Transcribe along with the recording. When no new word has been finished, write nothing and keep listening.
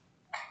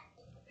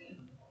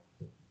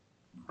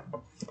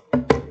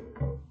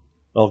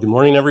Well, good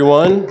morning,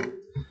 everyone.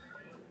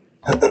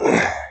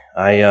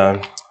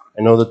 I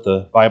know that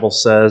the Bible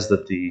says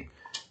that the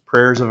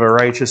prayers of a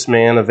righteous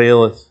man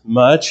availeth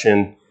much,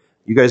 and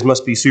you guys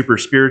must be super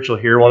spiritual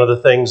here. One of the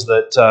things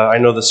that I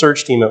know the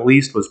search team at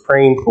least was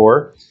praying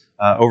for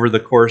over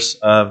the course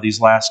of these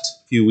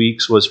last few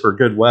weeks was for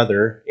good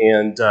weather,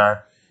 and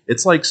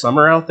it's like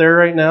summer out there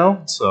right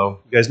now, so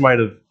you guys might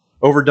have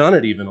overdone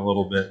it even a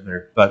little bit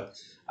there, but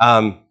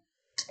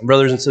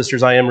brothers and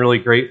sisters, I am really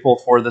grateful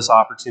for this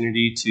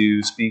opportunity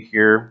to speak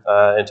here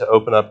and to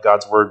open up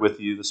God's Word with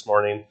you this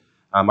morning.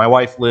 My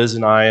wife Liz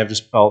and I have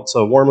just felt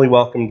so warmly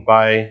welcomed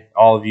by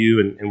all of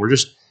you, and we're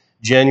just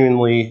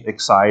genuinely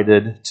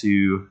excited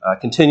to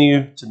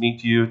continue to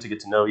meet you, to get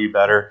to know you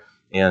better,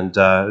 and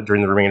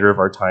during the remainder of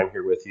our time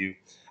here with you.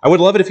 I would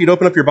love it if you'd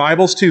open up your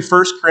Bibles to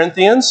 1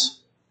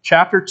 Corinthians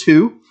chapter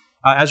 2.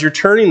 As you're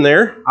turning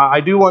there,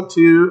 I do want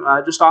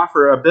to just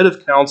offer a bit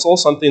of counsel,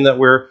 something that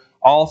we're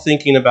all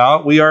thinking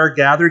about. We are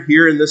gathered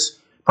here in this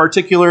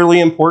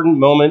particularly important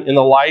moment in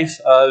the life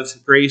of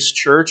Grace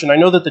Church, and I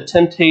know that the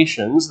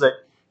temptations that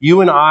you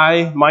and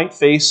I might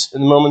face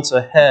in the moments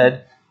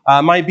ahead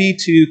might be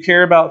to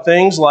care about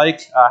things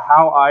like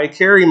how I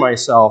carry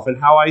myself and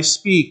how I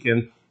speak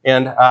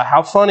and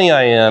how funny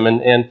I am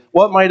and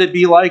what might it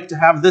be like to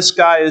have this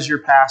guy as your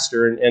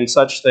pastor and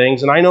such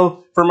things. And I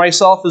know for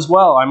myself as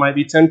well, I might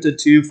be tempted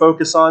to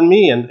focus on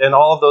me and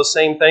all of those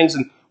same things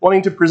and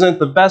wanting to present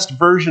the best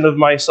version of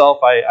myself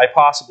I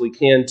possibly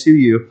can to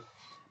you.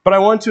 But I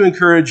want to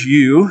encourage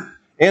you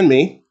and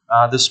me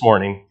this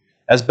morning,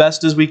 as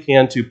best as we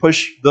can, to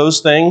push those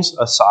things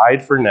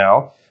aside for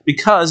now,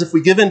 because if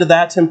we give in to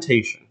that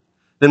temptation,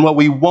 then what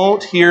we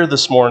won't hear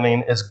this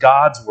morning is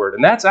God's Word.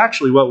 And that's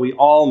actually what we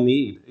all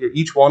need,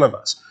 each one of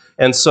us.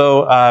 And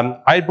so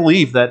I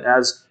believe that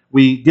as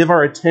we give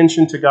our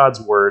attention to God's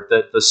Word,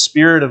 that the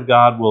Spirit of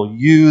God will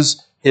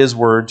use His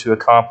Word to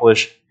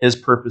accomplish His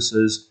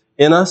purposes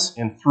in us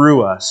and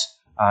through us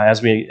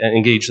as we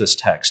engage this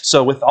text.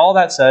 So with all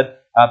that said,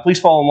 please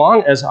follow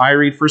along as I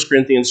read 1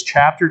 Corinthians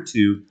chapter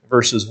 2,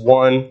 verses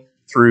 1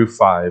 through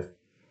 5.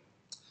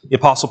 The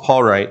Apostle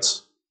Paul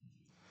writes,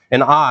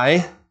 "And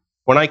I,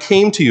 when I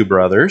came to you,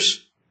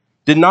 brothers,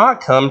 did not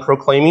come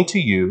proclaiming to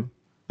you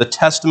the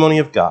testimony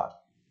of God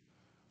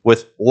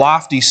with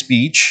lofty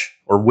speech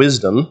or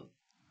wisdom,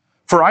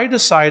 for I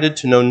decided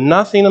to know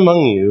nothing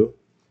among you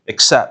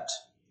except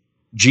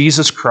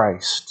Jesus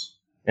Christ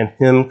and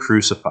Him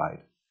crucified.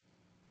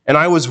 And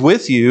I was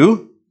with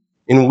you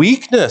in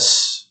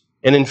weakness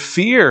and in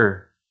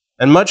fear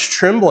and much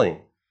trembling.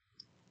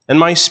 And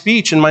my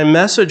speech and my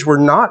message were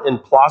not in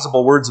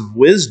plausible words of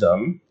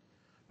wisdom,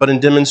 but in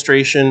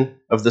demonstration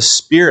of the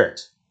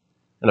Spirit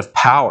and of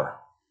power,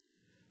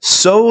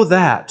 so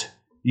that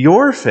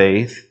your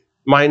faith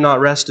might not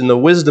rest in the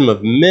wisdom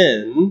of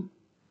men,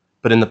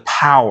 but in the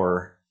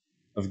power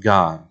of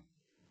God."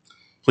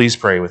 Please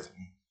pray with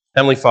me.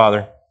 Heavenly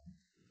Father,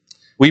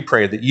 we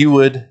pray that you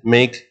would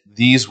make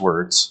these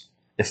words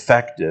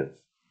effective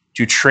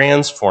to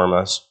transform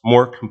us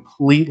more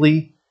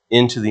completely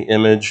into the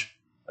image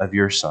of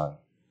your Son.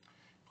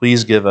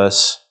 Please give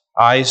us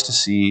eyes to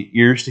see,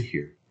 ears to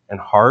hear, and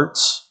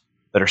hearts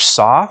that are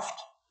soft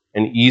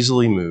and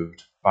easily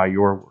moved by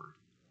your word.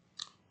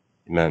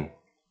 Amen.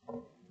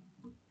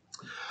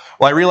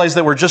 Well, I realize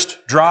that we're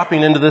just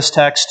dropping into this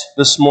text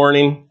this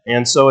morning,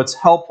 and so it's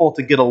helpful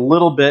to get a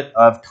little bit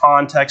of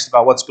context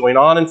about what's going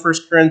on in 1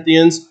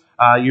 Corinthians.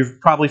 You're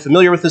probably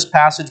familiar with this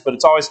passage, but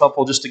it's always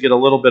helpful just to get a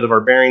little bit of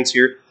our bearings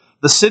here.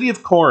 The city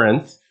of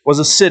Corinth was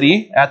a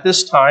city at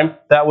this time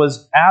that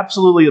was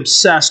absolutely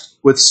obsessed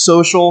with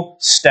social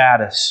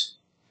status.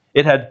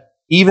 It had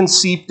even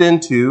seeped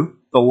into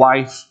the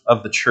life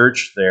of the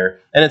church there.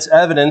 And it's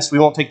evidence, we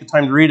won't take the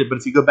time to read it, but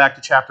if you go back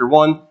to chapter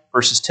 1,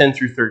 verses 10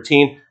 through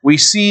 13, we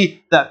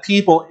see that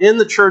people in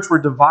the church were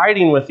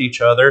dividing with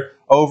each other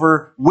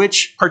over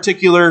which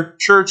particular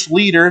church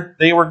leader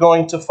they were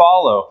going to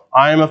follow.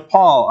 I am of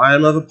Paul, I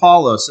am of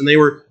Apollos. And they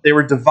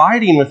were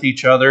dividing with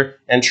each other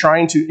and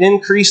trying to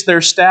increase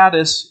their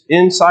status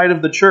inside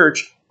of the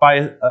church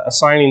by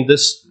assigning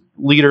this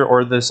leader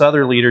or this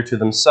other leader to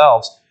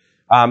themselves.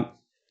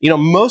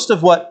 Most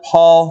of what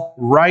Paul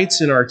writes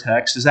in our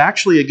text is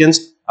actually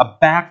against a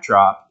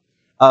backdrop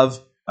of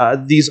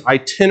these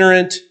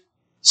itinerant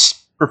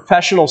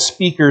professional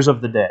speakers of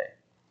the day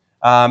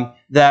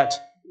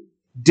that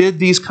did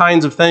these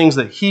kinds of things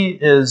that he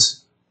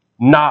is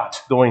not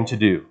going to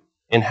do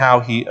in how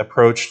he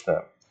approached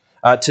them.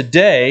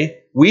 Today,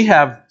 we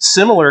have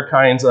similar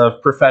kinds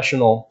of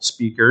professional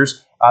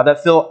speakers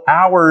that fill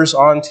hours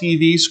on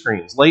TV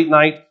screens,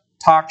 late-night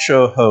talk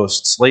show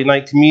hosts,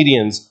 late-night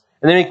comedians,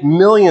 and they make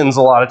millions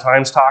a lot of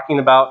times talking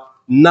about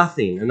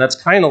nothing. And that's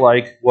kind of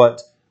like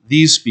what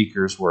these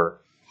speakers were.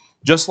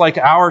 Just like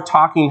our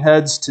talking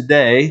heads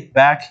today,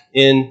 back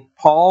in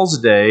Paul's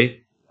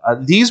day,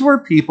 these were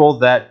people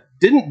that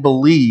didn't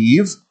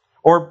believe,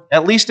 or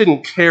at least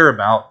didn't care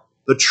about,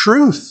 the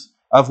truth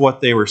of what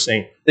they were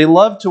saying. They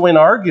loved to win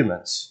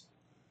arguments,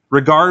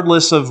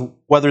 regardless of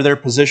whether their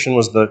position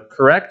was the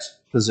correct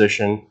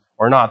position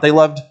or not. They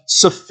loved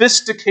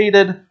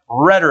sophisticated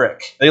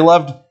rhetoric. They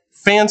loved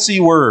fancy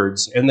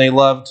words, and they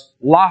loved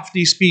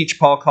lofty speech,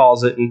 Paul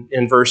calls it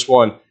in verse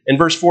 1. In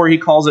verse 4, he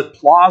calls it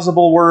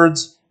plausible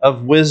words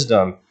of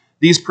wisdom.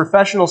 These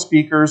professional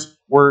speakers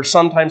were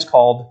sometimes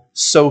called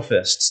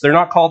sophists. They're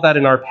not called that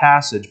in our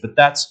passage, but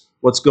that's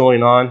what's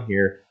going on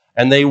here.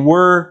 And they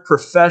were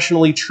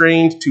professionally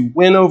trained to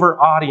win over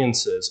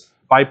audiences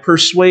by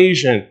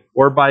persuasion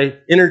or by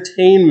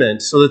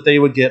entertainment so that they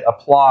would get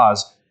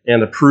applause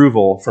and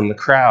approval from the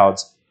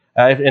crowds.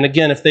 And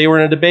again, if they were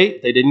in a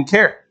debate, they didn't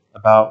care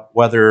about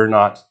whether or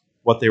not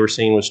what they were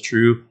saying was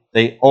true.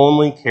 They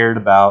only cared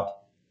about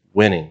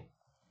winning.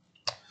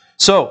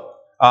 So,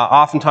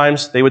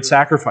 oftentimes they would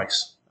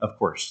sacrifice, of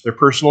course, their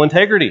personal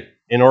integrity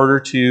in order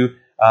to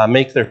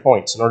make their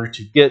points, in order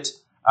to get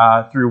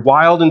through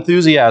wild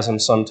enthusiasm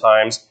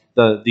sometimes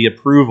the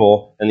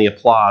approval and the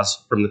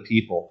applause from the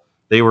people.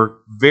 They were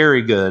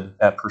very good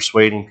at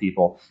persuading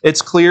people.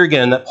 It's clear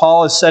again that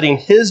Paul is setting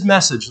his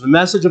message, the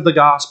message of the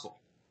gospel,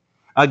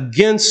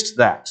 against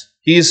that.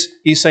 He's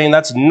saying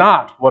that's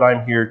not what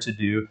I'm here to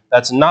do.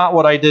 That's not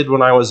what I did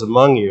when I was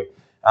among you.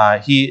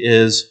 He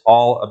is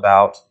all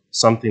about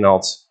something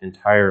else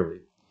entirely.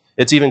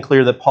 It's even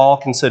clear that Paul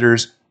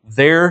considers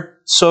their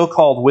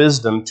so-called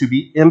wisdom to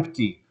be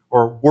empty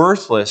or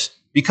worthless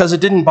because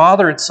it didn't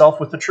bother itself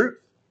with the truth.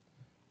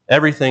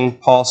 Everything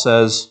Paul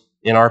says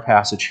in our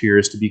passage here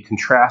is to be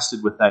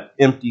contrasted with that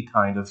empty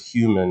kind of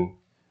human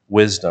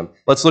wisdom.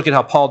 Let's look at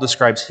how Paul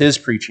describes his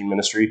preaching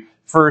ministry.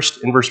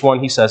 First, in verse 1,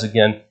 he says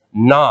again,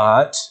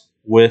 not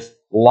with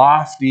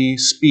lofty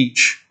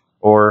speech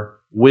or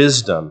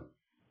wisdom.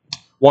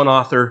 One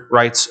author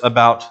writes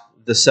about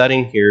the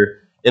setting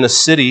here. In a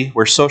city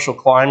where social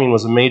climbing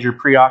was a major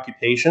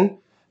preoccupation,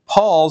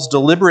 Paul's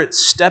deliberate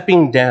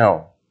stepping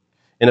down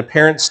in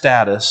apparent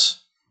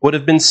status would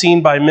have been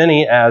seen by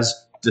many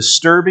as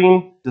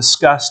disturbing,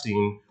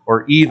 disgusting,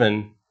 or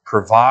even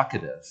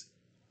provocative.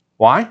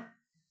 Why?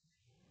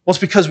 Well, it's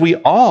because we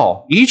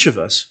all, each of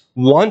us,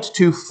 want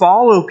to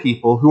follow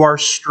people who are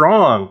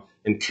strong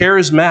and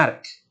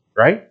charismatic,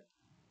 right?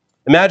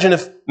 Imagine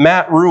if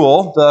Matt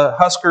Rule, the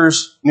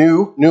Huskers'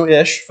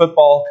 new-ish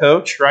football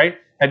coach, right,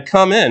 had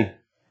come in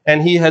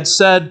and he had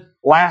said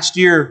last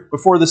year,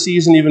 before the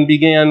season even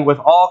began, with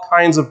all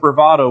kinds of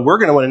bravado, we're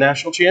going to win a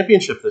national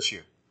championship this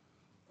year.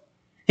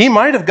 He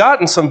might have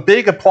gotten some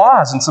big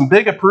applause and some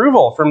big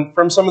approval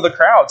from some of the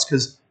crowds,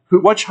 because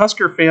which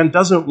Husker fan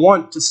doesn't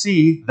want to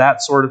see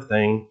that sort of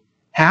thing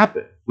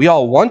happen? We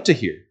all want to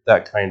hear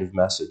that kind of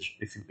message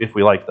if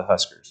we like the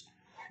Huskers.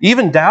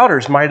 Even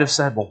doubters might have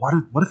said, well,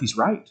 what if he's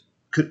right?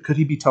 Could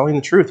he be telling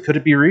the truth? Could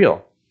it be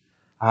real?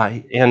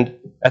 And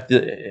at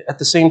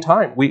the same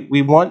time,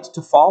 we want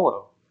to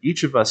follow,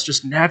 each of us,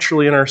 just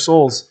naturally in our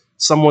souls,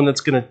 someone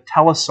that's going to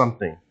tell us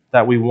something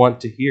that we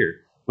want to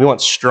hear. We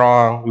want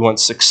strong, we want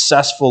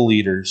successful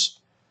leaders.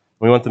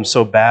 We want them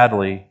so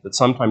badly that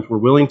sometimes we're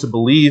willing to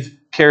believe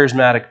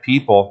charismatic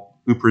people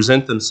who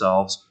present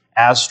themselves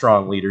as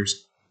strong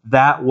leaders.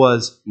 That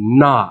was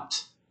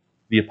not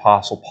the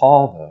Apostle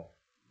Paul, though.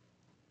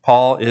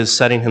 Paul is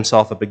setting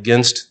himself up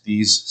against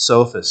these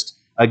sophists,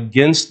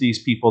 against these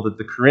people that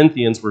the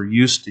Corinthians were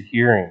used to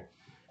hearing.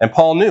 And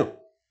Paul knew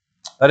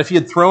that if he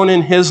had thrown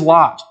in his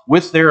lot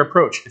with their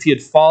approach, if he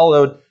had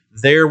followed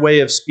their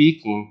way of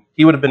speaking,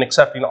 he would have been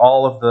accepting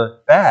all of the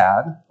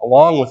bad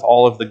along with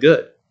all of the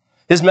good.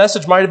 His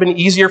message might have been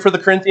easier for the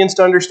Corinthians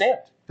to understand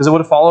because it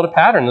would have followed a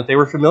pattern that they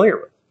were familiar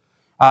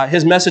with.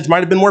 His message might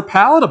have been more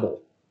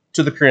palatable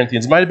to the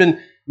Corinthians. It might have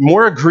been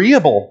more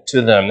agreeable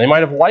to them. They might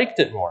have liked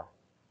it more.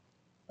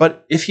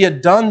 But if he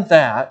had done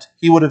that,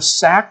 he would have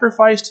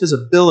sacrificed his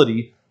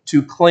ability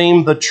to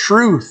claim the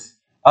truth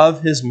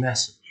of his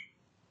message.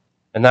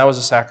 And that was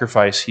a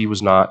sacrifice he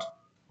was not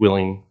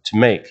willing to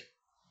make.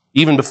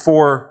 Even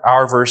before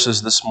our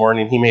verses this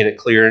morning, he made it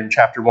clear in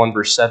chapter 1,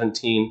 verse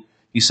 17,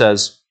 he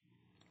says,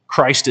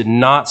 Christ did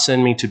not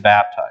send me to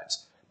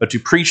baptize, but to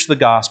preach the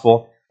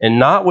gospel, and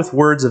not with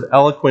words of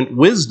eloquent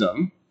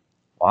wisdom.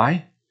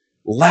 Why?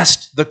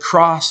 Lest the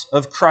cross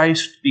of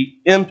Christ be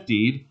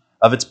emptied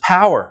of its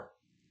power.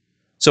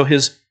 So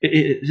his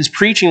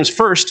preaching was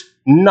first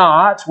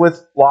not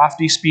with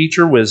lofty speech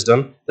or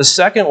wisdom. The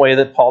second way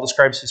that Paul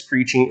describes his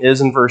preaching is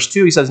in verse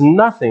 2. He says,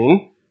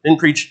 nothing, didn't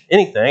preach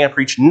anything, I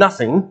preached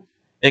nothing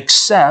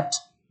except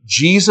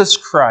Jesus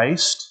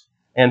Christ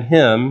and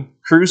him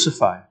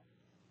crucified.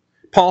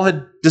 Paul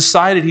had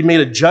decided, he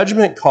made a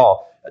judgment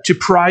call to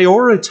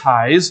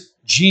prioritize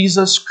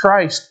Jesus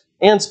Christ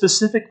and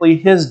specifically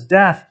his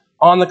death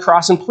on the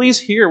cross. And please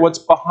hear what's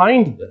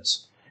behind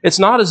this. It's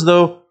not as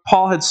though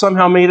Paul had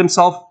somehow made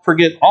himself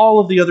forget all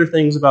of the other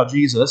things about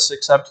Jesus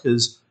except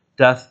his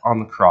death on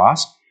the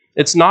cross.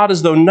 It's not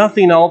as though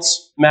nothing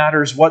else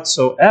matters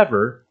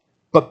whatsoever,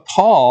 but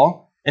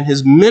Paul and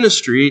his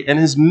ministry and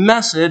his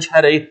message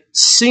had a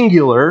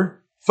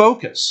singular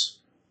focus,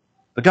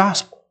 the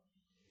gospel.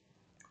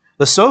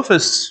 The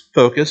sophists'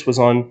 focus was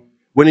on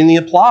winning the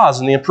applause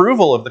and the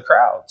approval of the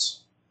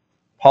crowds.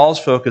 Paul's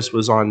focus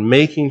was on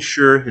making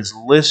sure his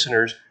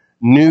listeners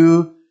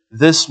knew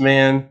this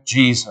man,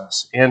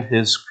 Jesus, and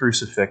his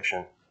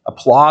crucifixion.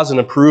 Applause and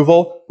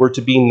approval were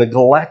to be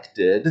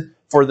neglected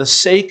for the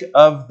sake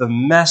of the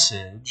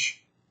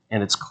message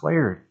and its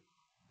clarity.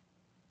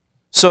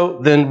 So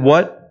then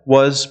what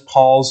was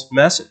Paul's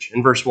message?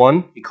 In verse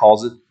 1, he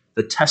calls it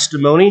the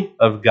testimony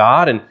of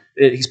God, and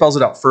he spells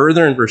it out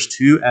further in verse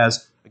 2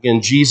 as,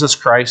 again, Jesus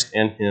Christ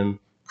and him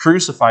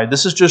crucified.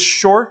 This is just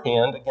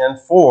shorthand, again,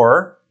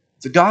 for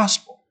the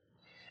gospel.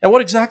 And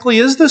what exactly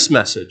is this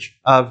message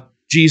of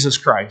Jesus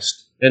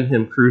Christ and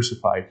him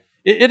crucified?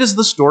 It is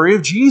the story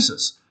of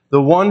Jesus,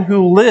 the one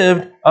who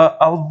lived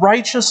a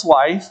righteous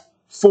life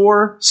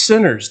for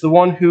sinners, the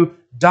one who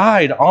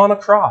died on a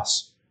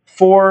cross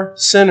for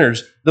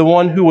sinners, the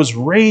one who was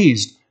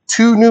raised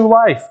to new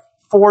life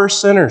for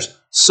sinners,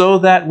 so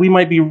that we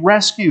might be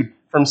rescued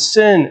from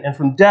sin and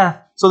from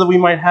death, so that we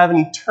might have an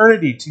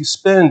eternity to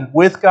spend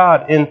with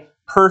God in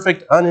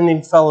perfect,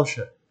 unending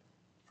fellowship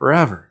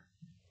forever.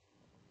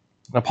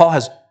 Now, Paul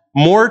has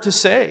more to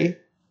say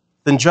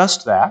than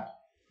just that,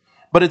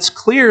 but it's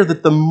clear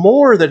that the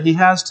more that he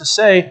has to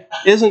say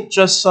isn't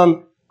just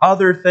some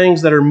other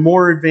things that are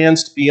more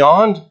advanced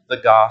beyond the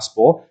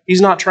gospel. He's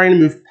not trying to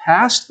move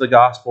past the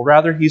gospel.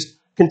 Rather, he's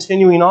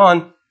continuing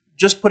on,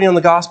 just putting on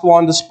the gospel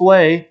on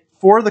display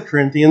for the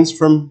Corinthians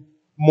from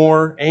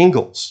more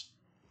angles.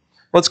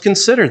 Let's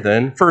consider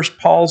then first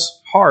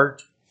Paul's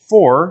heart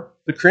for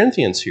the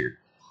Corinthians here.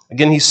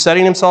 Again, he's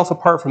setting himself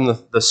apart from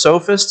the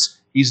sophists.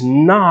 He's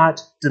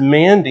not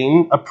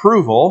demanding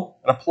approval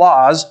and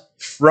applause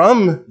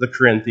from the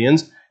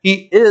Corinthians.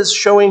 He is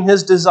showing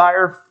his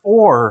desire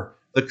for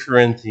the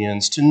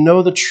Corinthians to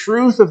know the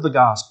truth of the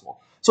gospel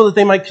so that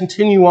they might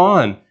continue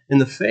on in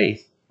the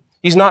faith.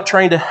 He's not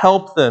trying to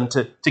help them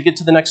to get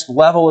to the next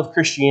level of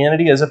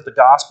Christianity as if the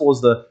gospel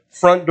is the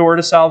front door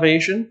to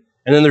salvation,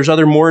 and then there's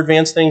other more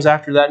advanced things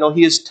after that. No,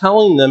 he is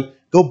telling them,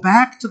 go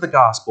back to the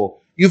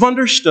gospel. You've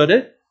understood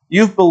it,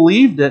 you've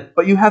believed it,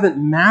 but you haven't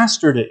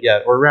mastered it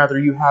yet, or rather,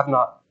 you have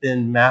not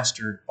been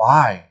mastered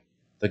by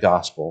the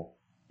gospel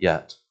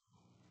yet.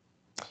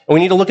 And we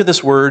need to look at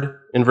this word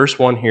in verse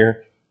 1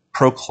 here,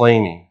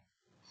 proclaiming.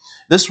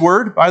 This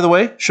word, by the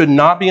way, should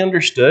not be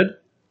understood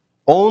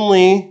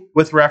only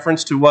with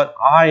reference to what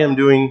I am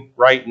doing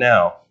right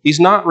now. He's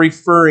not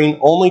referring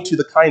only to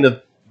the kind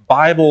of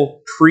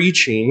Bible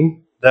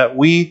preaching that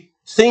we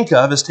think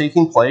of as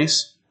taking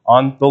place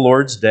on the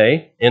Lord's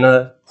Day in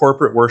a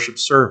corporate worship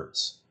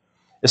service.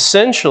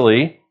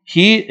 Essentially,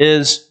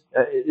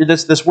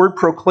 this word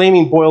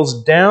proclaiming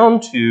boils down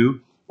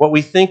to what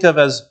we think of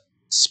as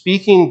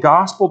speaking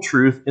gospel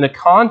truth in a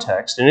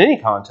context, in any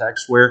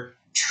context, where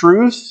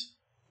truth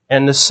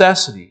and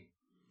necessity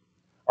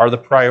are the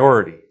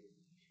priority.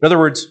 In other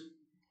words,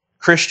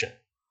 Christian,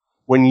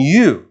 when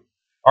you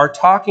are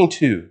talking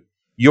to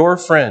your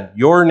friend,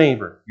 your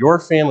neighbor, your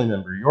family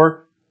member,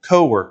 your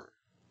coworker,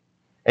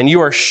 and you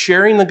are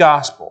sharing the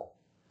gospel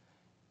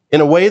in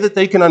a way that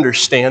they can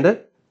understand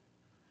it,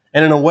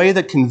 and in a way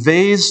that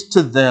conveys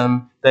to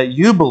them that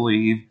you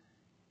believe,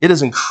 it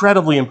is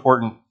incredibly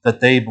important that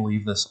they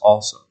believe this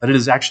also, that it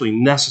is actually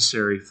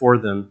necessary for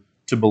them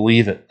to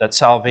believe it, that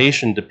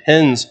salvation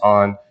depends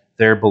on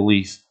their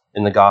belief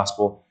in the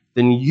gospel,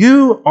 then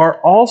you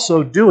are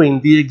also doing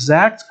the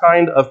exact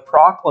kind of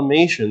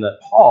proclamation that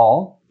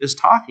Paul is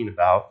talking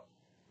about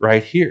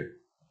right here.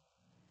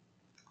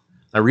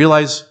 I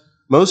realize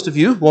most of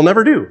you will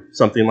never do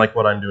something like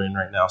what I'm doing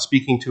right now,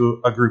 speaking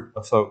to a group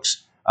of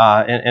folks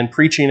and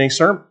preaching a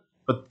sermon.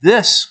 But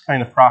this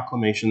kind of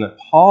proclamation that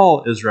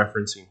Paul is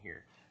referencing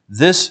here,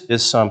 this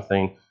is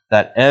something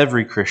that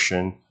every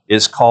Christian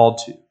is called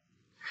to.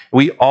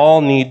 We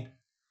all need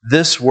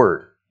this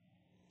word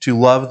to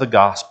love the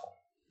gospel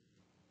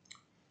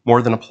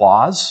more than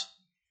applause,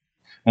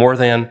 more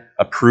than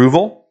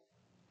approval,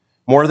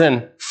 more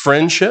than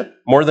friendship,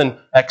 more than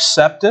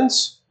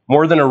acceptance,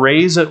 more than a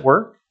raise at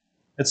work,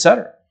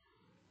 etc.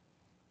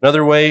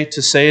 Another way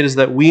to say it is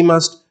that we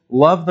must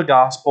love the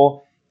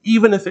gospel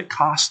even if it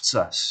costs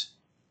us.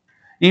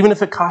 Even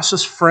if it costs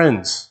us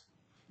friends.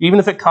 Even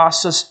if it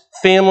costs us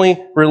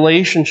family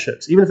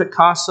relationships. Even if it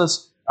costs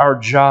us our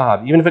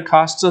job. Even if it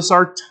costs us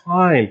our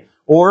time.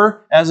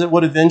 Or, as it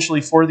would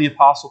eventually for the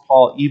Apostle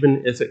Paul,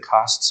 even if it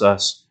costs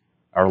us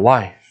our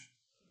life.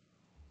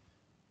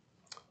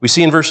 We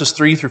see in verses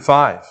 3 through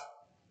 5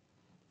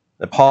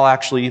 that Paul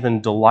actually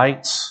even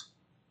delights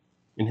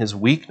in his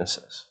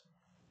weaknesses.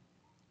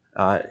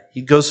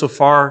 He goes so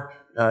far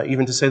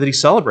even to say that he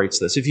celebrates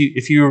this.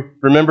 If you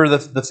remember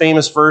the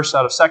famous verse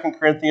out of 2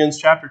 Corinthians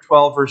chapter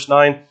 12, verse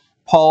 9,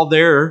 Paul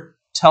there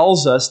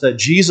tells us that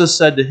Jesus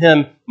said to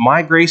him,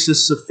 "My grace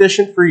is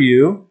sufficient for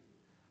you.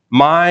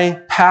 My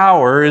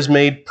power is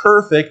made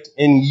perfect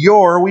in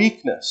your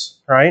weakness."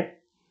 Right?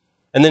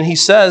 And then he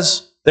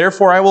says,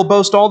 "Therefore I will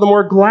boast all the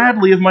more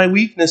gladly of my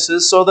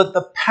weaknesses, so that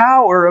the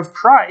power of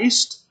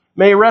Christ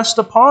may rest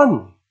upon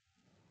me."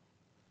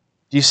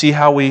 Do you see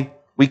how we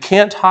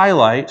can't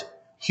highlight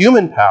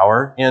human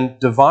power and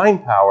divine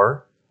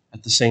power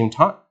at the same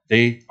time?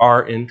 They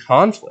are in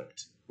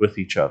conflict with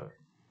each other.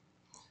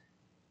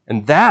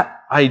 And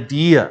that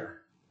idea,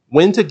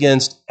 went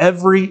against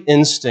every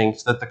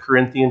instinct that the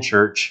Corinthian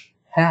church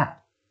had.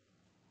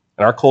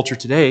 And our culture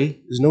today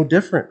is no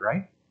different,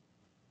 right?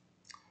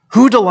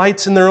 Who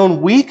delights in their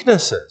own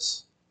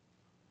weaknesses?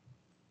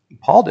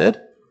 Paul did.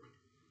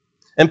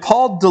 And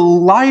Paul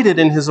delighted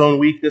in his own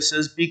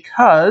weaknesses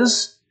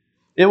because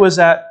it was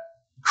at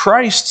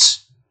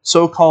Christ's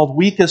so-called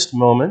weakest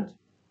moment,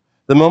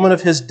 the moment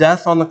of his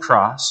death on the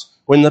cross,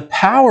 when the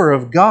power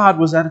of God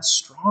was at its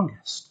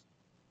strongest.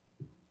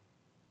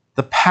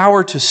 The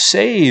power to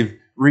save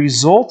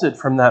resulted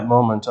from that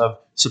moment of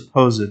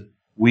supposed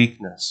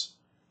weakness,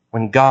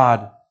 when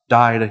God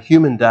died a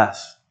human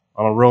death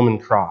on a Roman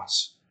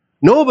cross.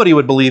 Nobody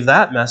would believe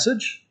that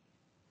message.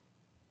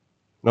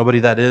 Nobody,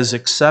 that is,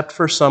 except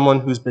for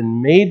someone who's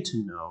been made to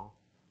know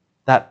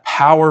that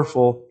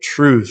powerful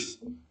truth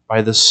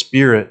by the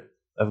Spirit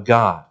of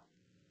God.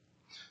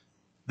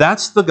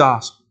 That's the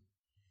gospel.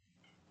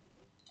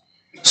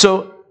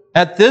 So,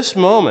 at this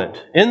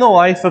moment in the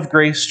life of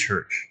Grace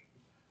Church,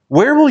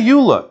 where will you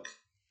look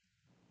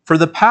for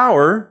the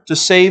power to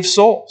save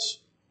souls?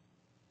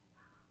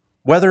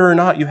 Whether or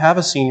not you have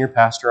a senior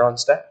pastor on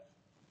staff.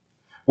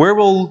 Where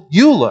will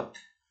you look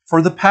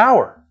for the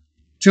power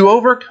to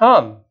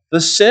overcome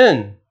the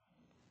sin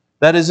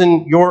that is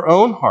in your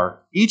own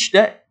heart each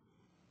day?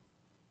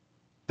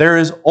 There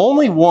is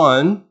only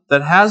one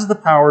that has the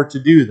power to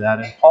do that,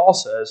 and Paul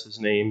says his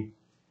name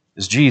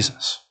is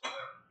Jesus.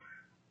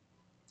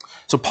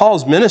 So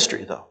Paul's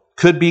ministry, though,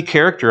 could be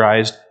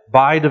characterized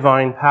by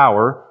divine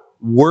power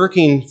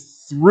working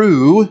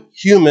through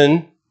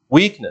human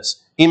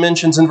weakness. He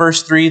mentions in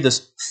verse 3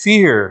 this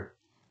fear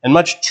and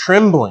much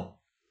trembling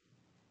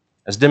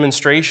as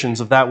demonstrations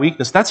of that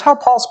weakness. That's how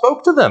Paul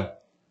spoke to them.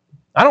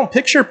 I don't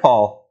picture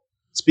Paul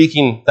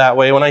speaking that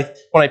way when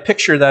I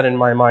picture that in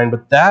my mind,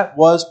 but that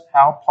was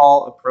how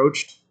Paul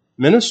approached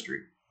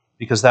ministry,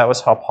 because that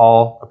was how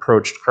Paul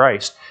approached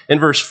Christ. In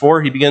verse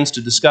 4, he begins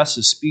to discuss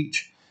his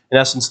speech. In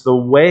essence, the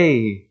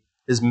way,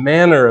 his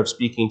manner of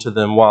speaking to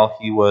them while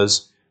he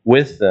was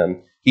with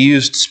them. He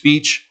used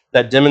speech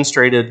that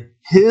demonstrated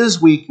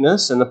his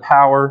weakness and the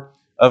power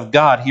of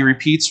God. He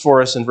repeats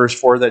for us in verse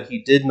 4 that he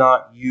did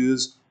not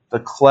use the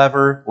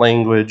clever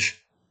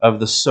language of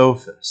the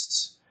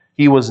sophists.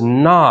 He was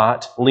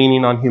not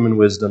leaning on human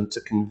wisdom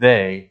to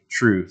convey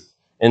truth.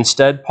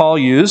 Instead, Paul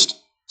used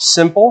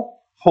simple,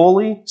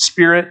 Holy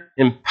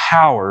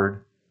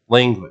Spirit-empowered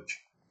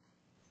language.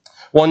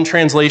 One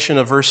translation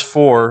of verse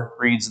 4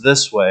 reads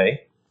this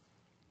way: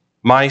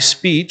 "My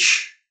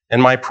speech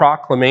and my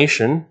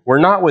proclamation were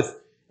not with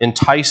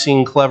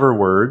enticing, clever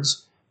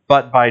words,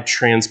 but by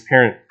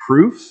transparent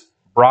proof,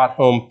 brought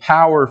home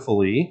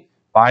powerfully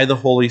by the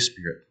Holy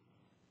Spirit."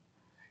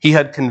 He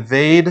had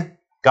conveyed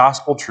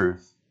gospel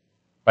truth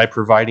by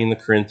providing the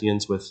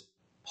Corinthians with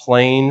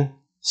plain,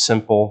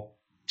 simple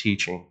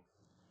teaching.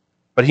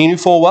 But he knew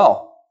full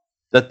well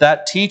that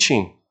that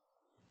teaching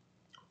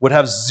would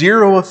have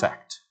zero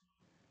effect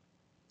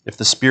if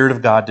the Spirit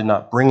of God did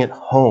not bring it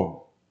home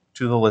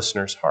to the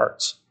listeners'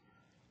 hearts.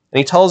 And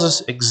he tells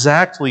us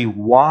exactly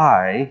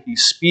why he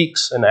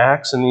speaks and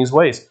acts in these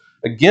ways.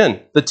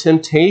 Again, the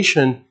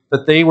temptation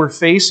that they were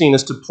facing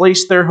is to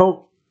place their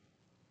hope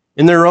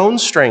in their own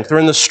strength or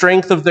in the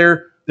strength of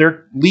their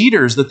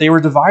leaders that they were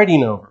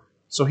dividing over.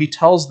 So he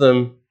tells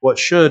them what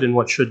should and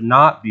what should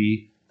not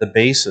be the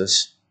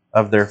basis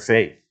of their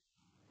faith.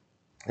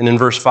 And in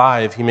verse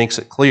 5, he makes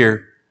it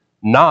clear,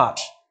 not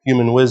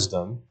human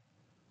wisdom,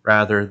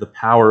 rather the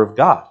power of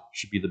God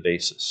should be the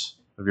basis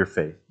of your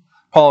faith.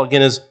 Paul,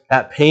 again, is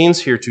at pains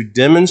here to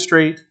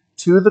demonstrate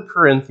to the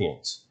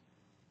Corinthians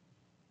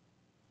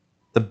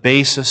the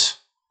basis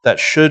that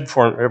should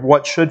form, or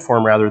what should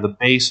form, rather, the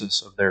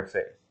basis of their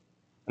faith.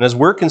 And as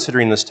we're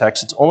considering this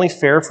text, it's only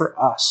fair for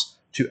us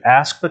to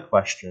ask the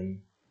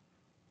question,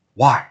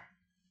 why?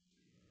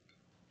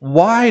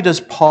 Why does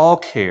Paul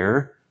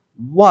care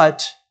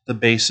what the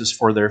basis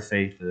for their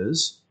faith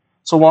is,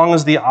 so long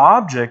as the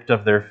object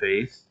of their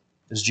faith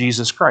is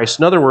Jesus Christ?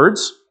 In other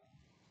words,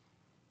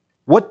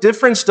 what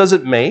difference does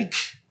it make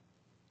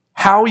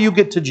how you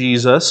get to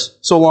Jesus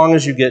so long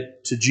as you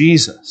get to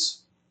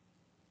Jesus?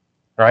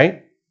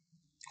 Right?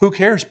 Who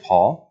cares,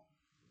 Paul?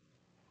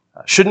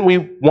 Shouldn't we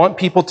want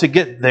people to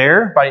get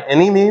there by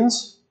any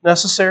means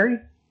necessary?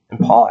 And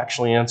Paul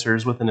actually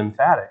answers with an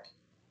emphatic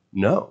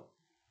no,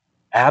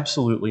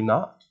 absolutely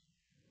not.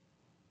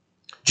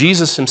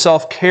 Jesus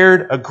himself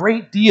cared a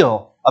great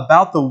deal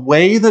about the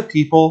way that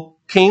people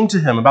came to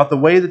him, about the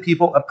way that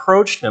people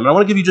approached him. And I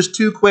want to give you just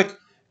two quick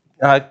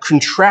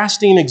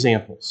contrasting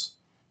examples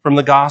from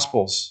the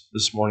Gospels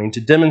this morning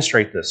to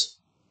demonstrate this.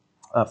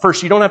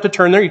 First, you don't have to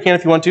turn there. You can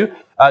if you want to.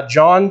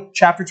 John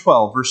chapter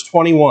 12, verse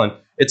 21.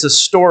 It's a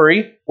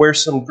story where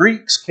some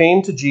Greeks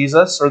came to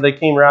Jesus, or they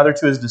came rather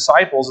to his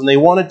disciples, and they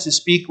wanted to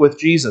speak with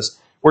Jesus.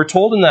 We're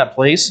told in that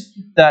place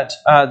that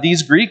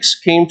these Greeks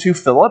came to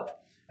Philip,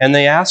 and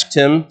they asked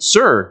him,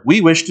 "Sir,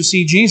 we wish to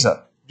see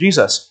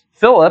Jesus."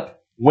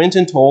 Philip went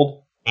and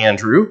told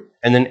Andrew,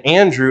 and then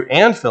Andrew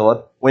and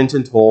Philip went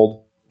and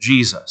told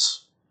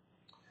Jesus.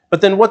 But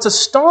then what's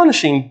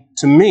astonishing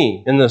to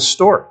me in this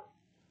story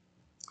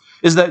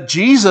is that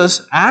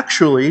Jesus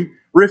actually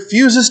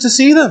refuses to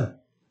see them.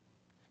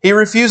 He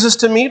refuses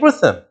to meet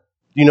with them.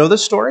 Do you know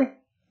this story?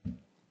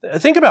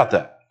 Think about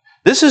that.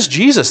 This is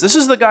Jesus. This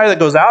is the guy that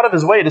goes out of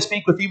his way to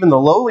speak with even the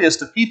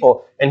lowliest of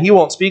people, and he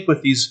won't speak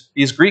with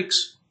these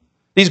Greeks.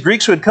 These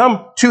Greeks who had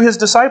come to his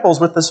disciples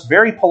with this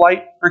very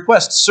polite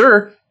request.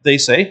 Sir, they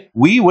say,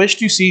 we wish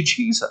to see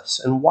Jesus.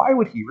 And why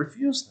would he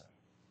refuse them?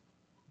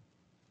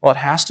 Well, it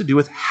has to do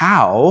with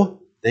how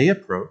they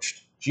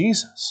approached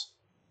Jesus.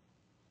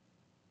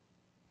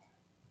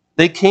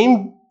 They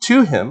came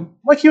to him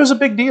like he was a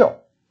big deal,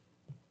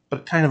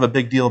 but kind of a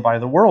big deal by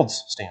the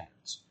world's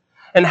standards.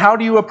 And how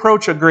do you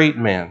approach a great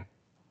man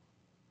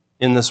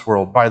in this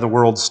world by the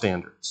world's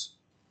standards?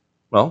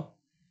 Well,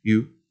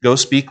 you go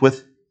speak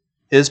with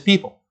his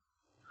people.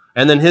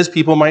 And then his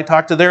people might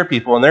talk to their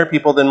people, and their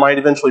people then might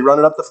eventually run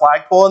it up the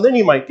flagpole, and then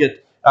you might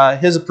get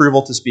his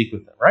approval to speak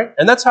with them, right?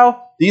 And that's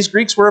how these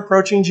Greeks were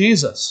approaching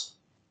Jesus.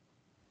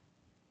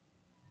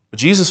 But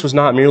Jesus was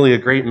not merely a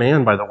great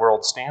man by the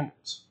world's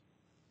standards.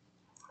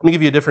 Let me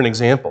give you a different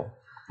example.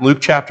 Luke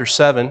chapter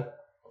 7,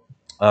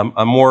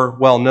 a more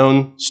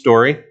well-known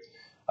story.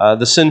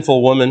 The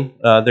sinful woman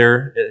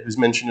there who's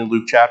mentioned in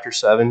Luke chapter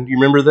 7. Do you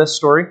remember this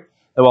story?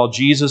 That while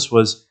Jesus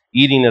was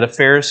eating at a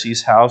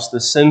Pharisee's house, the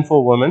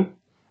sinful woman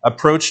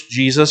approached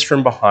Jesus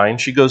from behind.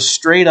 She goes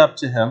straight up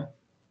to him,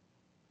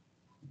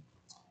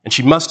 and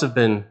she must have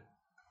been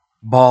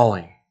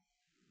bawling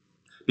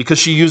because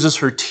she uses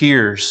her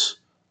tears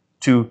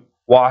to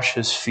wash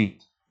his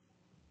feet.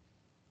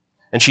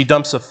 And she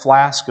dumps a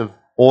flask of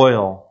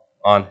oil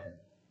on him,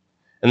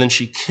 and then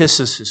she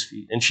kisses his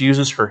feet, and she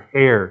uses her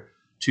hair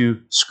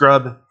to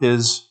scrub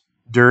his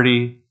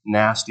dirty,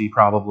 nasty,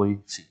 probably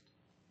feet.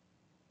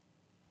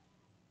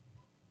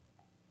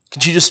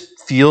 Can you just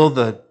feel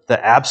the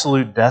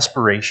absolute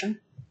desperation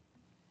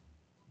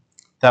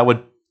that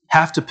would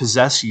have to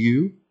possess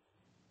you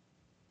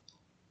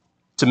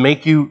to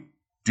make you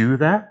do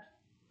that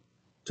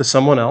to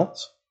someone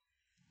else?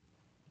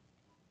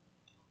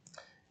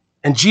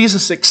 And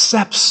Jesus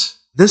accepts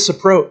this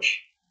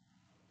approach.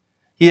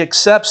 He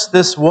accepts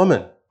this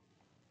woman.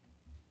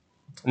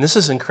 And this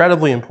is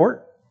incredibly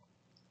important.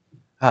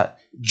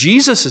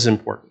 Jesus is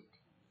important,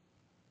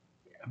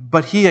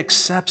 but he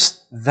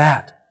accepts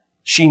that.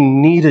 She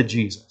needed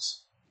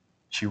Jesus.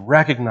 She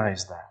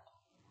recognized that.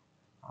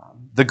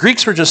 The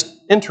Greeks were just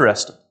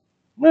interested.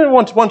 We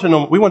want to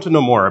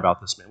know more about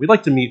this man. We'd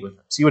like to meet with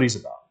him, see what he's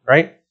about,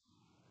 right?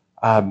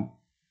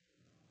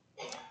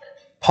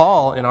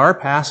 Paul, in our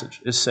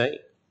passage, is saying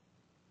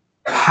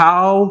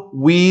how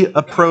we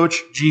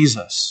approach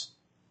Jesus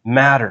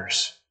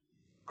matters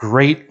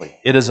greatly.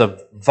 It is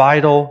of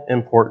vital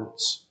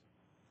importance.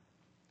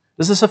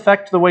 Does this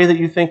affect the way that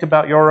you think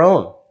about your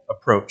own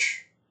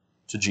approach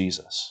to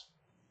Jesus?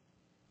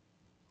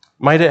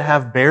 Might it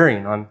have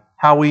bearing on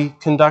how we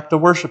conduct a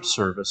worship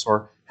service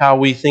or how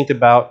we think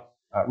about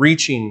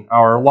reaching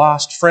our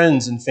lost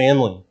friends and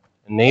family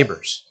and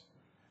neighbors?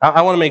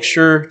 I want to make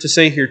sure to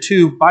say here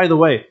too, by the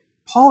way,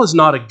 Paul is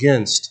not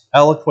against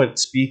eloquent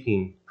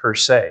speaking per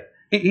se.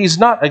 He's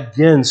not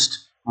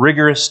against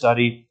rigorous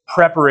study,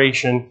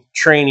 preparation,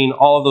 training,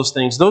 all of those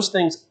things. Those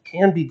things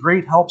can be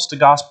great helps to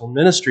gospel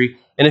ministry.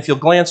 And if you'll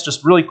glance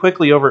just really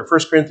quickly over at 1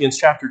 Corinthians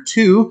chapter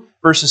 2,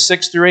 verses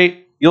 6 through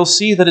 8, you'll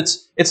see that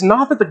it's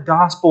not that the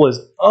gospel is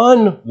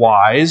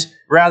unwise,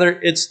 rather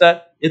it's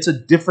that it's a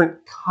different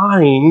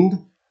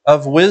kind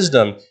of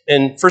wisdom.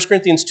 In 1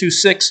 Corinthians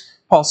 2:6,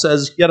 Paul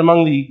says, "Yet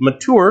among the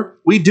mature,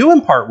 we do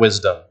impart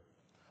wisdom.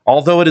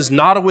 Although it is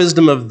not a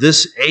wisdom of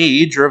this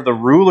age or of the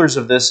rulers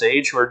of this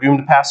age who are doomed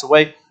to pass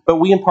away, but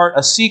we impart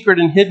a secret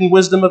and hidden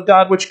wisdom of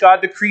God, which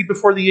God decreed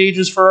before the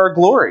ages for our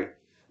glory.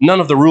 None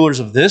of the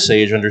rulers of this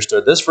age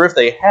understood this, for if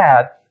they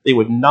had, they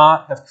would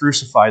not have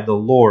crucified the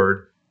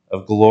Lord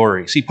of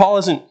glory." See, Paul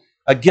isn't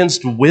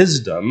against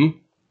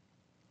wisdom.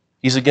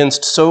 He's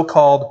against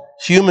so-called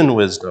human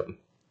wisdom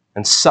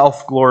and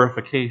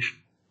self-glorification.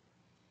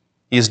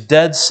 He is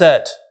dead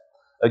set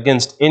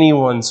against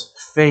anyone's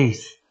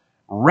faith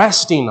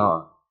resting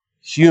on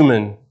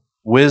human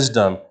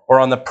wisdom or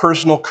on the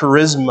personal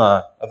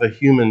charisma of a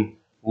human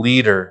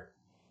leader.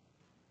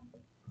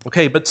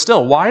 Okay, but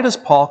still, why does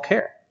Paul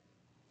care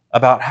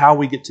about how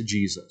we get to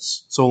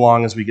Jesus, so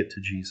long as we get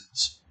to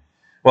Jesus?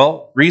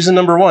 Well, reason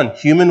number one,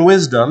 human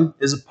wisdom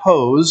is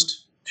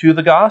opposed to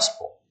the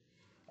gospel.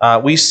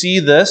 We see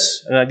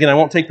this, and again, I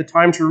won't take the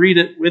time to read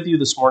it with you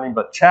this morning,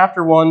 but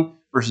chapter 1,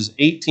 verses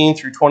 18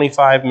 through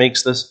 25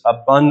 makes this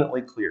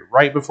abundantly clear,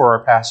 right before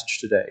our passage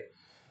today.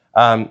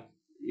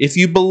 If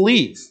you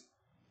believe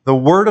the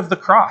word of the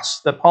cross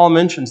that Paul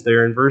mentions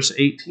there in verse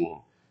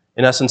 18,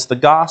 in essence, the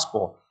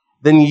gospel,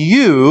 then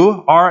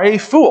you are a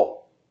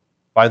fool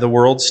by the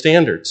world's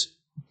standards.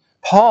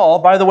 Paul,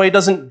 by the way,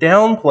 doesn't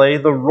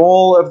downplay the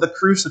role of the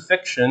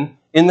crucifixion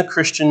in the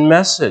Christian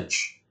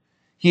message.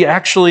 He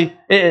actually,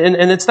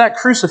 and it's that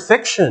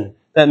crucifixion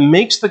that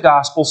makes the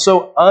gospel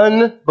so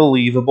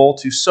unbelievable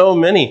to so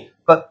many.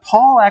 But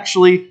Paul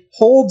actually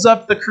holds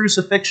up the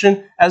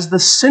crucifixion as the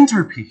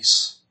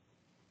centerpiece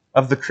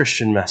of the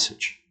Christian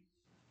message.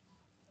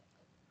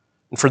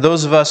 And for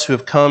those of us who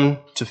have come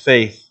to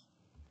faith,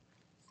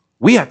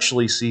 we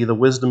actually see the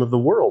wisdom of the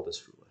world as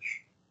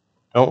foolish,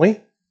 don't we?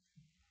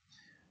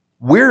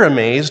 We're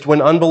amazed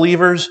when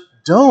unbelievers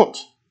don't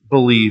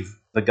believe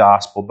the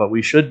gospel, but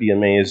we should be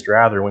amazed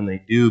rather when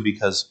they do,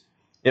 because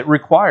it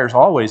requires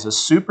always a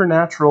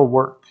supernatural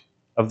work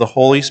of the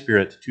Holy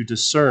Spirit to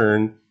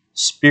discern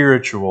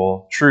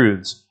spiritual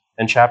truths.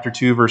 And chapter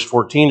 2, verse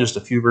 14, just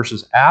a few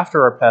verses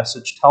after our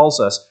passage, tells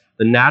us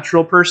the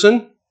natural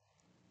person,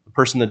 the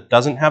person that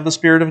doesn't have the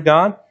Spirit of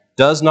God,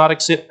 does not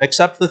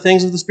accept the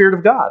things of the Spirit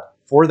of God,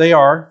 for they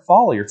are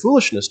folly or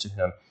foolishness to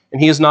him.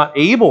 And he is not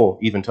able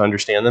even to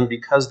understand them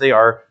because they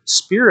are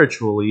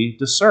spiritually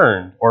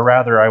discerned. Or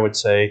rather, I would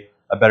say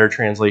a better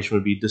translation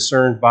would be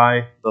discerned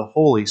by the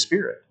Holy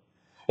Spirit.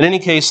 In any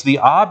case, the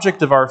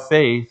object of our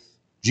faith,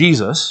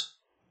 Jesus,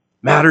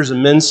 matters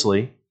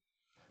immensely,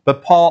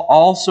 but Paul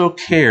also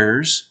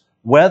cares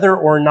whether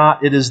or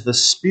not it is the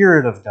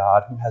Spirit of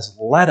God who has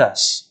led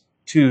us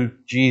to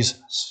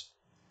Jesus.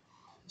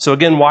 So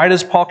again, why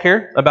does Paul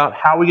care about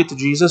how we get to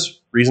Jesus?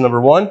 Reason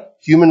number one,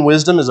 human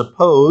wisdom is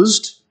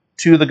opposed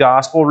to the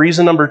gospel.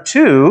 Reason number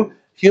two,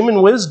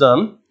 human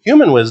wisdom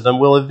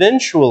will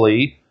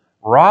eventually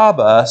rob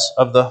us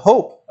of the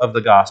hope of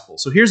the gospel.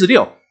 So here's the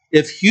deal.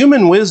 If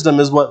human wisdom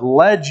is what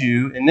led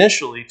you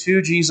initially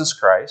to Jesus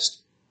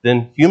Christ,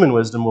 then human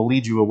wisdom will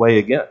lead you away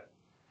again.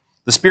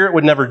 The Spirit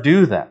would never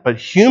do that. But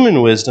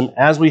human wisdom,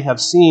 as we have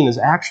seen, is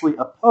actually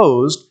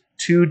opposed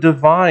to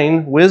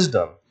divine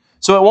wisdom.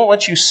 So it won't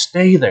let you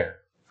stay there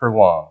for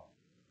long.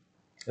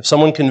 If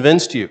someone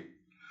convinced you,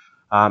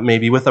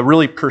 maybe with a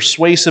really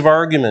persuasive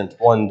argument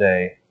one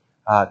day,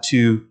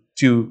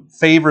 to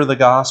favor the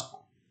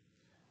gospel,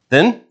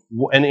 then,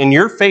 and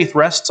your faith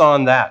rests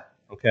on that,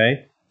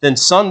 okay, then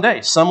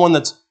someday someone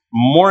that's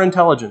more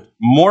intelligent,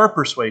 more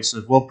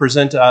persuasive will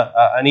present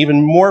an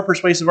even more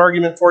persuasive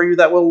argument for you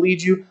that will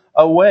lead you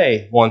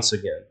away once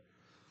again.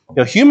 You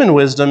know, human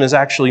wisdom is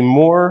actually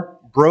more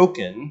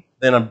broken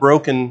than a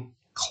broken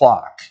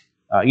clock.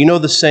 You know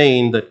the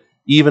saying that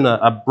even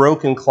a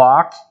broken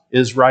clock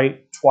is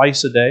right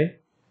twice a day?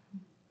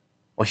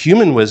 Well,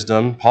 human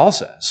wisdom, Paul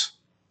says,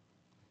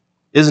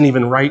 isn't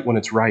even right when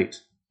it's right.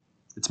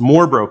 It's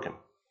more broken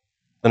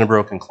than a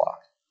broken clock.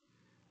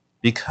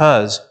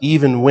 Because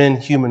even when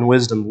human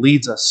wisdom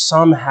leads us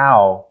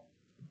somehow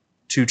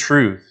to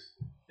truth,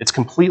 it's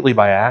completely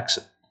by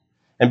accident.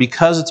 And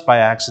because it's by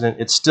accident,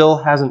 it still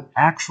hasn't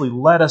actually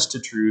led us to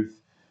truth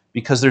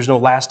because there's no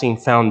lasting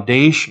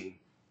foundation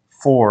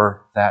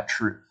for that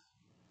truth.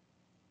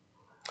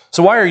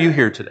 So why are you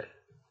here today?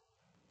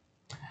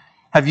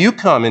 Have you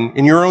come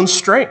in your own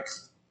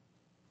strength?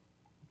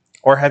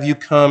 Or have you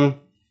come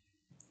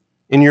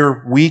in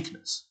your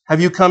weakness?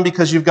 Have you come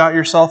because you've got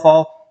yourself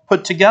all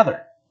put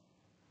together?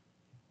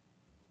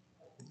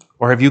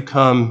 Or have you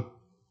come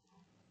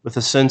with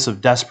a sense of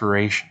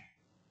desperation,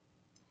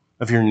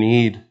 of your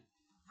need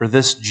for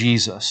this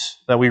Jesus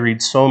that we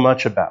read so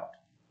much about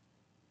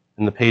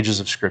in the pages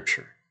of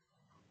Scripture?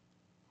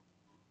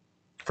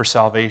 For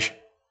salvation,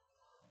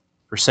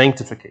 for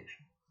sanctification.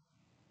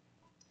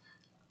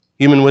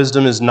 Human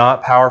wisdom is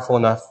not powerful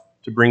enough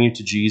to bring you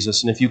to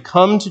Jesus. And if you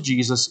come to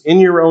Jesus in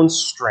your own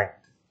strength,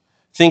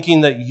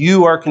 thinking that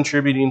you are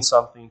contributing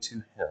something to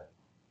Him,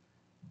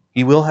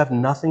 He will have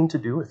nothing to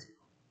do with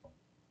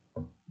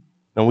you.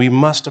 And we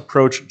must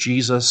approach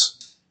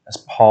Jesus as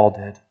Paul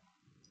did.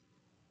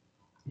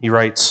 He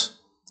writes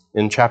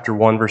in chapter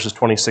 1, verses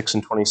 26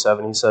 and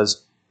 27, he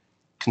says,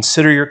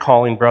 "Consider your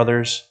calling,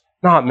 brothers.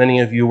 Not many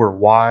of you were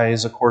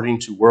wise according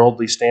to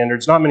worldly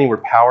standards. Not many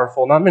were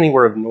powerful. Not many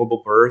were of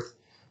noble birth.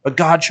 But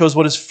God chose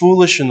what is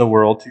foolish in the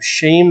world to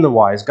shame the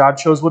wise. God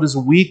chose what is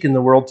weak in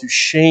the world to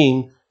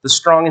shame the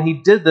strong. And He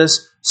did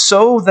this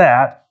so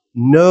that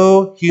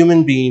no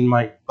human being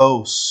might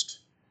boast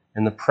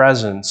in the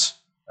presence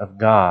of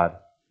God."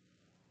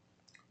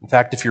 In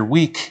fact, if you're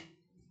weak,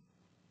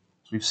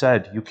 as we've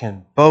said, you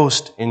can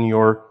boast in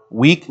your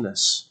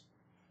weakness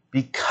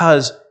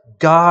because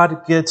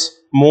God gets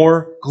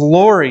more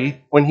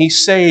glory when He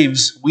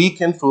saves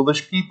weak and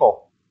foolish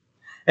people.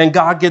 And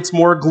God gets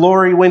more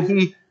glory when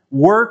He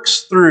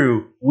works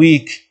through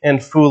weak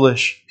and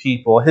foolish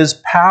people. His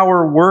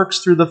power works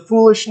through the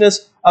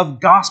foolishness of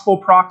gospel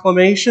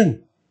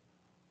proclamation.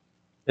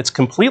 It's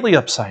completely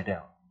upside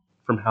down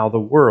from how the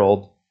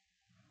world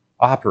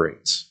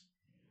operates.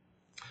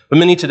 But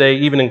many today,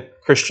 even in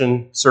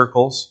Christian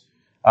circles,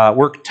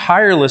 work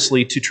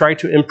tirelessly to try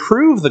to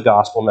improve the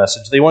gospel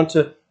message. They want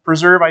to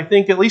preserve, I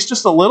think, at least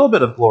just a little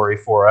bit of glory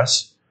for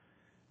us.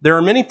 There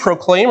are many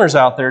proclaimers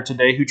out there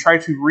today who try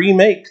to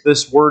remake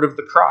this word of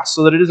the cross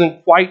so that it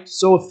isn't quite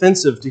so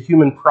offensive to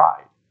human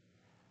pride.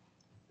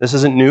 This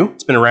isn't new.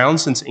 It's been around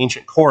since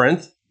ancient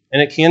Corinth,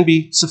 and it can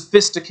be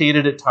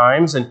sophisticated at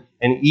times and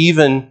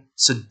even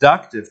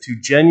seductive to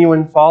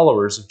genuine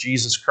followers of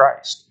Jesus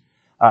Christ.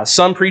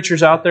 Some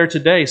preachers out there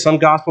today, some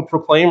gospel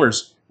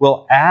proclaimers,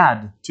 will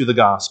add to the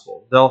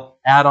gospel. They'll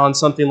add on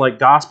something like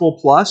gospel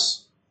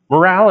plus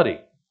morality.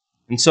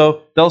 And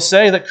so they'll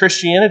say that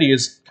Christianity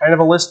is kind of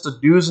a list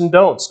of do's and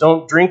don'ts.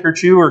 Don't drink or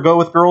chew or go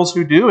with girls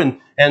who do, and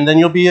then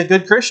you'll be a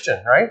good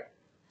Christian, right?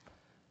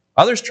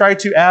 Others try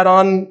to add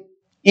on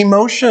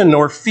emotion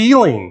or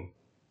feeling,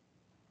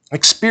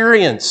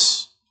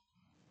 experience.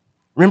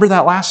 Remember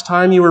that last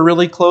time you were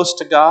really close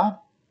to God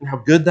and how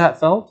good that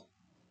felt?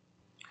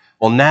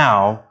 Well,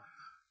 now,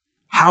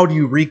 how do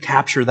you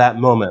recapture that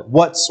moment?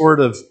 What sort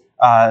of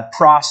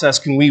process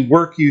can we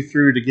work you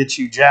through to get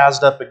you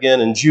jazzed up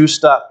again and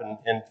juiced up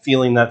and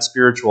feeling that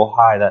spiritual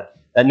high,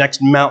 that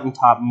next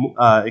mountaintop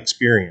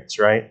experience,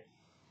 right?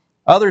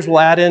 Others will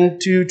add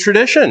into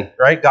tradition,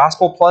 right?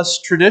 Gospel plus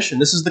tradition.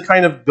 This is the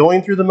kind of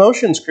going through the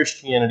motions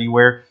Christianity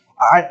where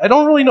I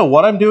don't really know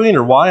what I'm doing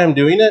or why I'm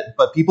doing it,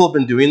 but people have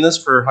been doing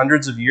this for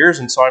hundreds of years,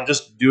 and so I'm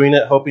just doing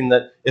it hoping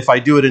that if I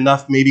do it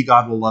enough, maybe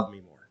God will love me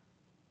more.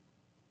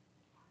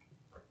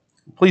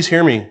 Please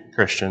hear me,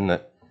 Christian,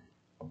 that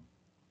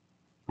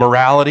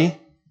morality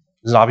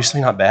is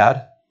obviously not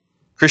bad.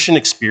 Christian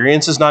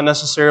experience is not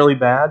necessarily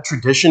bad.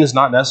 Tradition is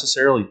not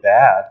necessarily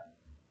bad.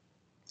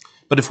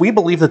 But if we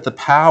believe that the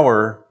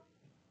power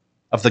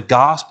of the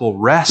gospel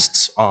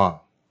rests on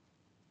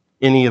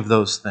any of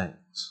those things,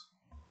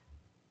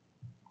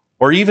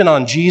 or even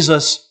on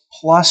Jesus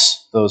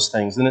plus those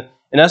things, then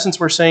in essence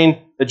we're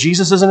saying that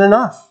Jesus isn't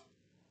enough.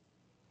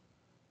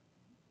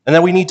 And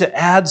that we need to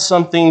add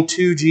something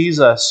to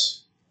Jesus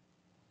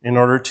in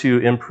order to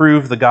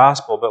improve the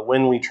gospel. But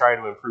when we try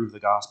to improve the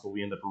gospel,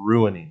 we end up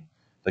ruining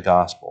the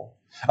gospel.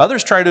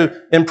 Others try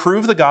to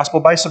improve the gospel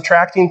by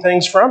subtracting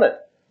things from it.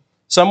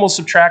 Some will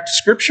subtract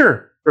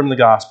Scripture from the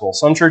gospel.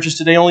 Some churches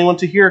today only want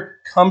to hear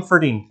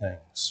comforting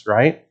things,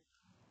 right?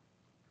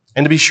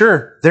 And to be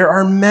sure, there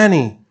are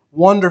many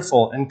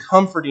wonderful and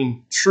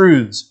comforting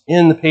truths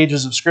in the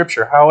pages of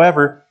Scripture.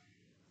 However,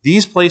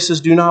 these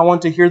places do not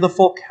want to hear the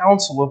full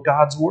counsel of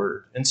God's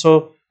Word. And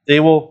so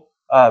they will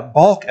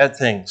balk at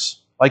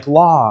things like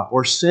law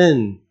or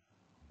sin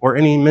or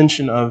any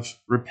mention of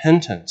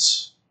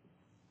repentance.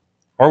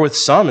 Or with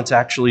some, it's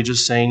actually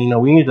just saying,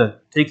 we need to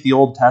take the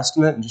Old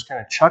Testament and just kind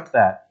of chuck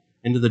that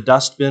into the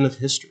dustbin of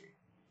history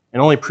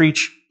and only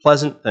preach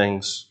pleasant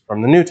things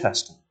from the New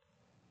Testament.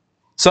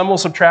 Some will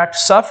subtract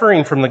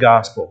suffering from the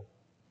gospel.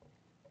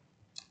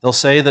 They'll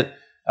say that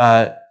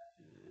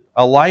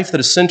a life that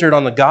is centered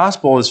on the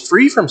gospel is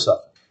free from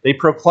suffering. They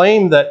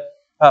proclaim that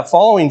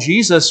following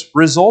Jesus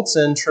results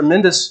in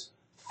tremendous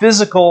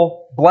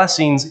physical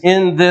blessings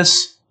in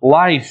this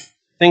life.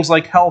 Things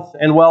like health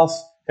and wealth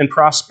and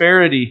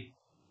prosperity.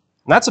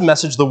 And that's a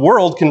message the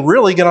world can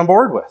really get on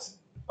board with,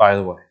 by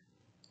the way.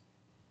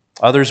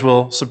 Others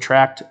will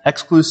subtract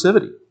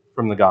exclusivity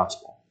from the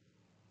gospel.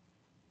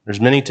 There's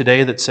many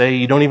today that say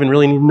you don't even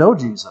really need to know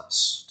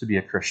Jesus to be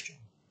a Christian.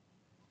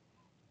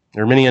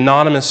 There are many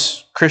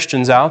anonymous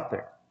Christians out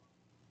there.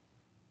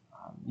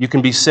 You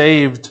can be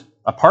saved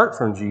apart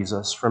from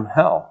Jesus from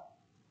hell.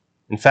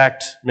 In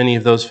fact, many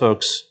of those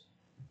folks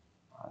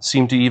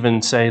seem to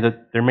even say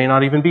that there may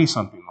not even be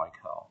something like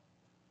hell.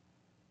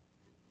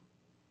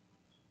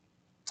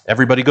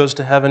 Everybody goes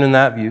to heaven in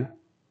that view.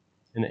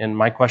 And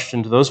my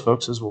question to those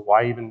folks is, well,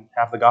 why even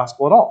have the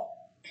gospel at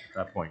all at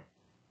that point?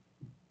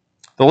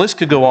 The list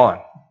could go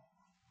on.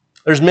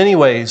 There's many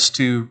ways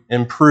to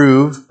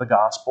improve the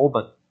gospel,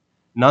 but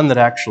none that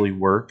actually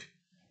work.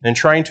 And in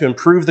trying to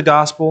improve the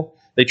gospel,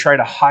 they try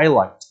to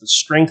highlight the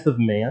strength of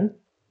man,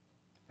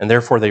 and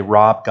therefore they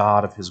rob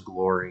God of his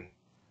glory.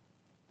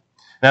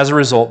 And as a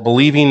result,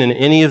 believing in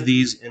any of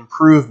these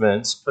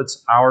improvements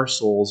puts our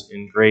souls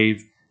in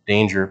grave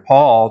danger.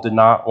 Paul did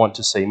not want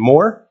to say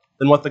more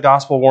than what the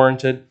gospel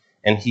warranted,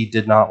 and he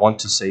did not want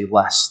to say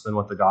less than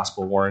what the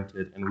gospel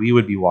warranted, and we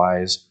would be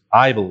wise,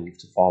 I believe,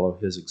 to follow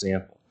his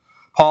example.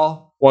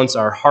 Paul wants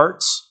our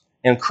hearts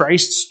and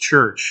Christ's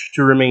church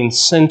to remain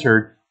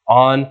centered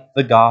on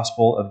the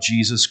gospel of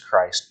Jesus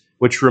Christ,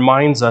 which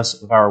reminds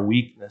us of our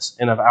weakness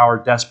and of our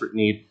desperate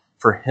need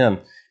for him.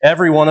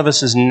 Every one of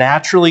us is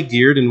naturally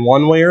geared in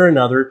one way or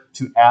another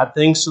to add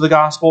things to the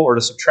gospel or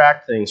to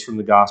subtract things from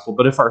the gospel.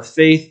 But if our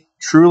faith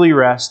truly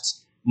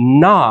rests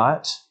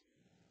not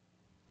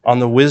on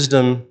the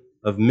wisdom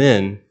of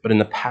men, but in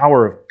the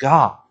power of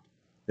God,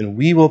 then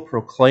we will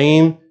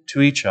proclaim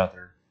to each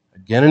other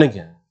again and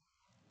again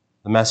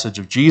the message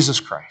of Jesus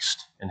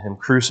Christ and him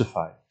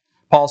crucified.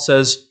 Paul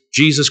says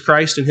Jesus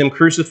Christ and him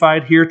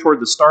crucified here toward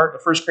the start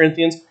of 1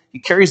 Corinthians. He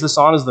carries this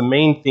on as the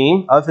main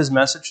theme of his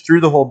message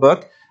through the whole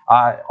book.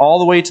 All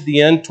the way to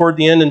the end, toward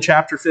the end in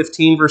chapter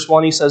 15, verse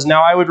 1, he says,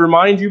 "Now I would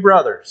remind you,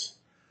 brothers,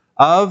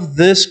 of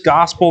this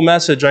gospel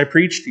message I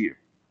preached to you,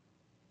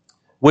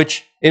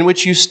 in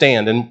which you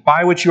stand and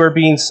by which you are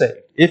being saved,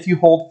 if you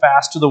hold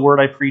fast to the word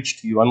I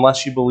preached to you,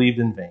 unless you believed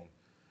in vain.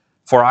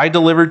 For I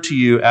delivered to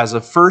you as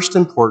of first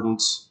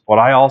importance what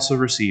I also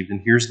received,"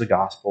 and here's the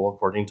gospel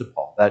according to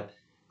Paul, "that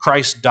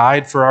Christ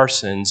died for our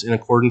sins in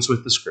accordance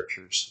with the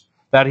Scriptures,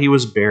 that he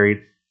was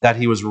buried, that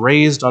he was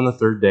raised on the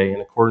third day in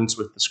accordance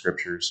with the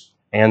Scriptures,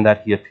 and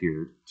that he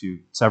appeared to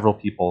several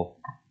people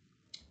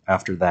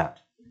after that."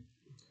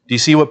 Do you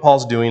see what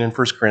Paul's doing in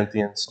 1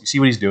 Corinthians? Do you see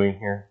what he's doing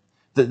here?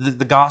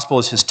 The gospel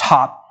is his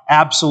top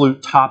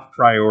absolute top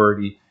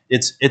priority.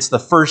 It's the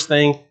first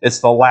thing, it's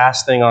the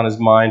last thing on his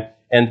mind.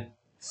 And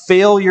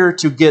failure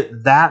to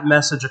get that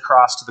message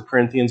across to the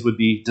Corinthians would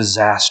be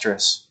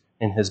disastrous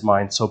in his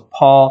mind. So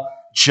Paul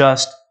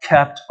just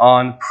kept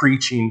on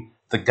preaching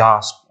the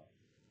gospel.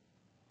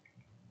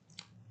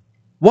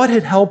 What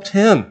had helped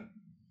him?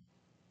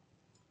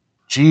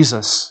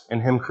 Jesus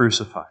and him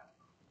crucified.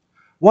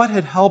 What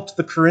had helped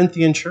the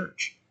Corinthian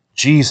church?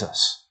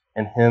 Jesus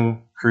and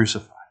him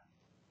crucified.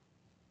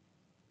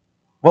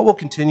 What will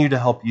continue to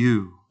help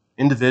you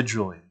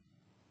individually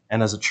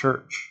and as a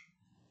church?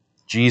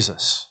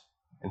 Jesus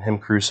and him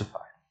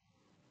crucified.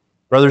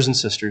 Brothers and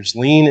sisters,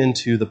 lean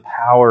into the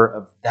power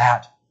of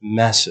that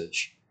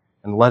message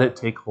and let it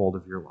take hold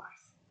of your life.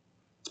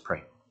 Let's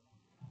pray.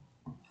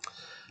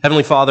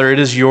 Heavenly Father, it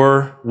is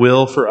your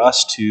will for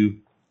us to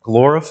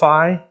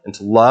glorify and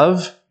to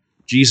love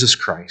Jesus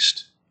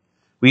Christ.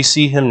 We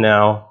see him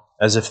now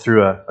as if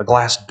through a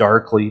glass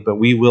darkly, but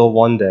we will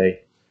one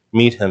day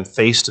meet him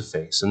face to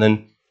face and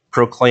then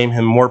proclaim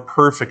him more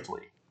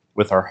perfectly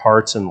with our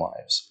hearts and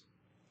lives.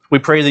 We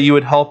pray that you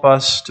would help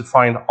us to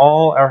find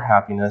all our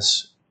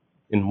happiness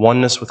in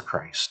oneness with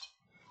Christ,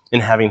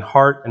 in having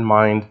heart and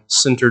mind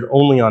centered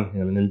only on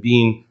him and in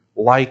being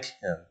like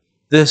him.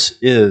 This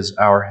is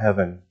our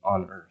heaven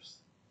on earth.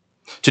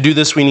 To do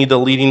this, we need the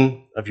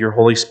leading of your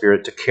Holy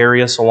Spirit to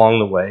carry us along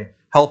the way.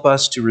 Help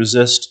us to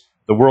resist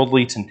the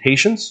worldly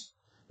temptations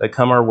that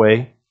come our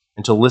way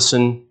and to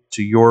listen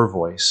to your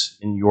voice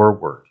in your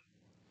word.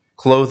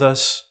 Clothe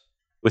us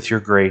with your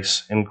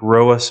grace and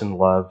grow us in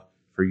love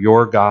for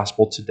your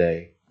gospel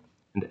today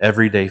and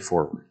every day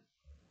forward.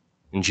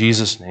 In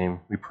Jesus' name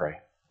we pray.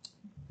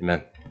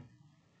 Amen.